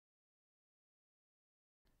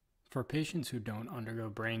For patients who don't undergo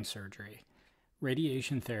brain surgery,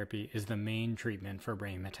 radiation therapy is the main treatment for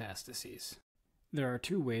brain metastases. There are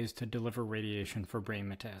two ways to deliver radiation for brain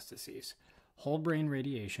metastases: whole brain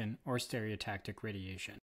radiation or stereotactic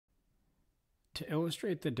radiation. To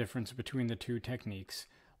illustrate the difference between the two techniques,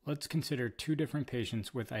 let's consider two different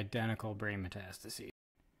patients with identical brain metastases.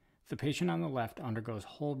 The patient on the left undergoes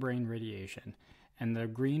whole brain radiation, and the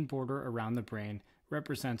green border around the brain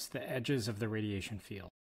represents the edges of the radiation field.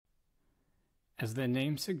 As the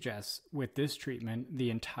name suggests, with this treatment, the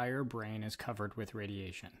entire brain is covered with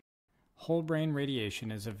radiation. Whole brain radiation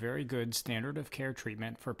is a very good standard of care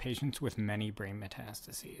treatment for patients with many brain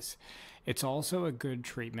metastases. It's also a good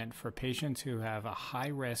treatment for patients who have a high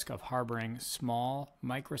risk of harboring small,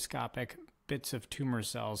 microscopic bits of tumor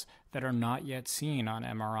cells that are not yet seen on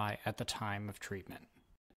MRI at the time of treatment.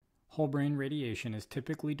 Whole brain radiation is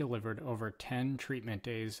typically delivered over 10 treatment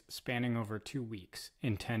days spanning over 2 weeks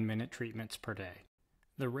in 10-minute treatments per day.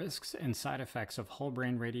 The risks and side effects of whole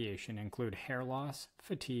brain radiation include hair loss,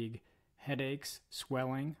 fatigue, headaches,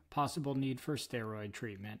 swelling, possible need for steroid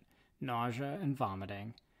treatment, nausea and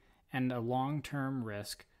vomiting, and a long-term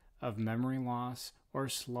risk of memory loss or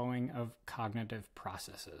slowing of cognitive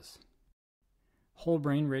processes. Whole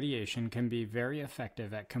brain radiation can be very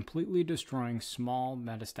effective at completely destroying small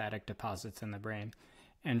metastatic deposits in the brain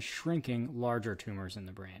and shrinking larger tumors in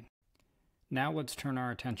the brain. Now let's turn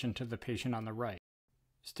our attention to the patient on the right.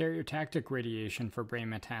 Stereotactic radiation for brain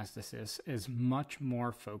metastasis is much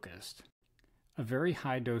more focused. A very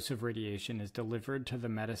high dose of radiation is delivered to the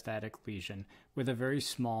metastatic lesion with a very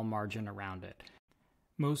small margin around it.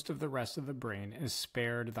 Most of the rest of the brain is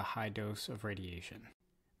spared the high dose of radiation.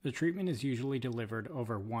 The treatment is usually delivered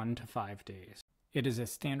over 1 to 5 days. It is a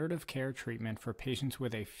standard of care treatment for patients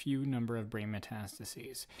with a few number of brain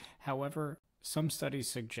metastases. However, some studies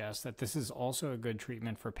suggest that this is also a good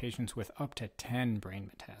treatment for patients with up to 10 brain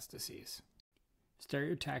metastases.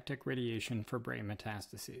 Stereotactic radiation for brain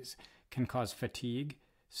metastases can cause fatigue,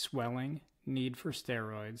 swelling, need for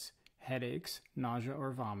steroids, headaches, nausea or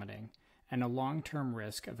vomiting, and a long-term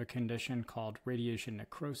risk of a condition called radiation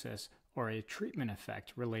necrosis or a treatment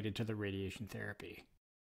effect related to the radiation therapy.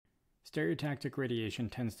 Stereotactic radiation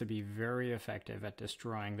tends to be very effective at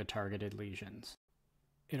destroying the targeted lesions.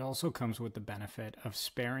 It also comes with the benefit of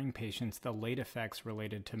sparing patients the late effects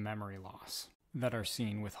related to memory loss that are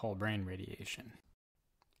seen with whole brain radiation.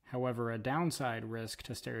 However, a downside risk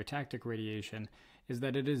to stereotactic radiation is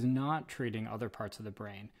that it is not treating other parts of the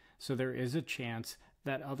brain, so there is a chance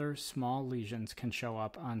that other small lesions can show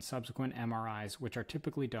up on subsequent MRIs, which are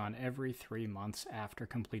typically done every 3 months after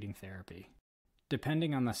completing therapy.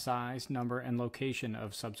 Depending on the size, number, and location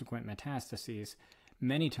of subsequent metastases,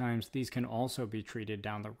 many times these can also be treated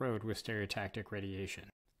down the road with stereotactic radiation.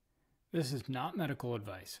 This is not medical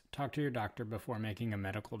advice. Talk to your doctor before making a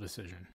medical decision.